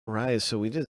Right, so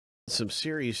we did some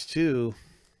Series 2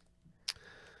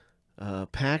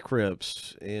 pack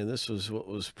rips, and this was what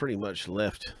was pretty much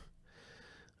left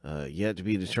yet to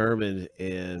be determined.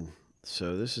 And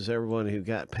so this is everyone who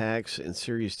got packs in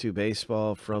Series 2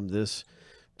 baseball from this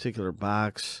particular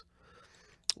box.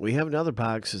 We have another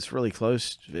box that's really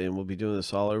close, and we'll be doing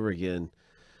this all over again.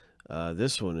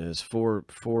 This one has four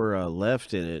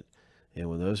left in it, and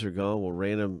when those are gone, we'll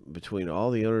random between all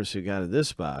the owners who got in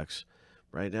this box.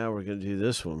 Right now, we're going to do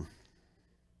this one.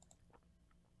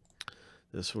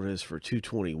 This one is for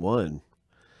 221.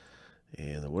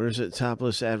 And the winners at the top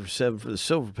list after 7 for the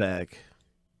silver pack.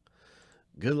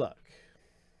 Good luck.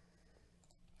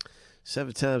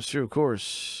 7 times through, of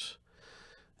course.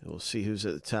 And we'll see who's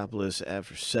at the top list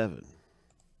after 7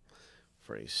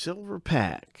 for a silver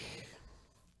pack.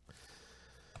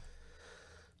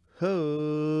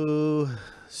 Oh,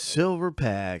 silver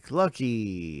pack.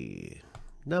 Lucky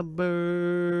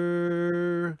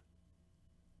number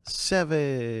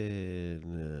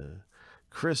 7.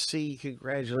 Chris C.,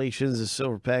 congratulations. The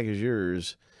silver pack is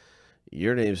yours.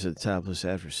 Your name's at the top list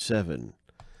after 7.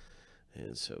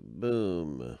 And so,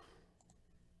 boom.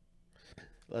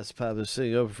 Let's pop this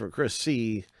thing open for Chris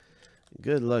C.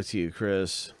 Good luck to you,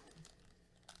 Chris.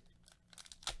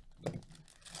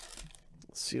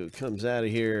 Let's see what comes out of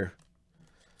here.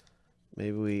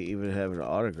 Maybe we even have an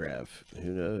autograph.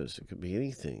 Who knows? It could be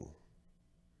anything.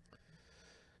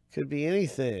 Could be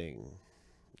anything.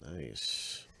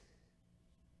 Nice.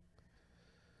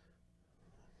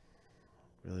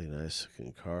 Really nice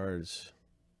looking cards.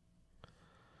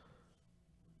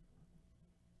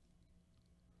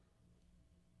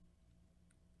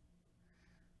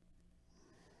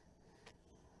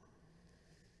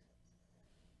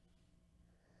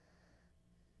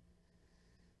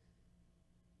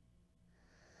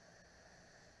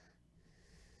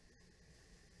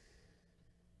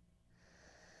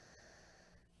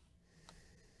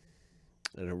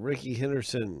 And a Ricky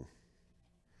Henderson.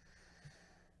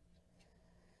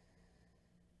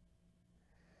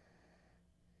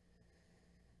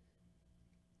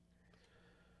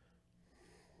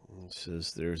 It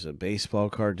says there's a baseball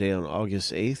card day on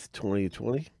August 8th,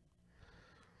 2020.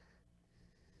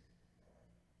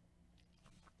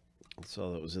 That's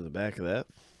all that was in the back of that.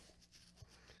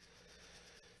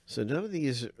 So none of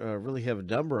these really have a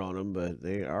number on them, but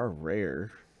they are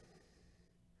rare.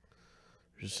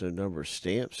 Just a number of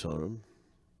stamps on them.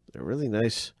 They're really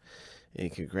nice.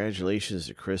 And congratulations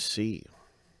to Chris C.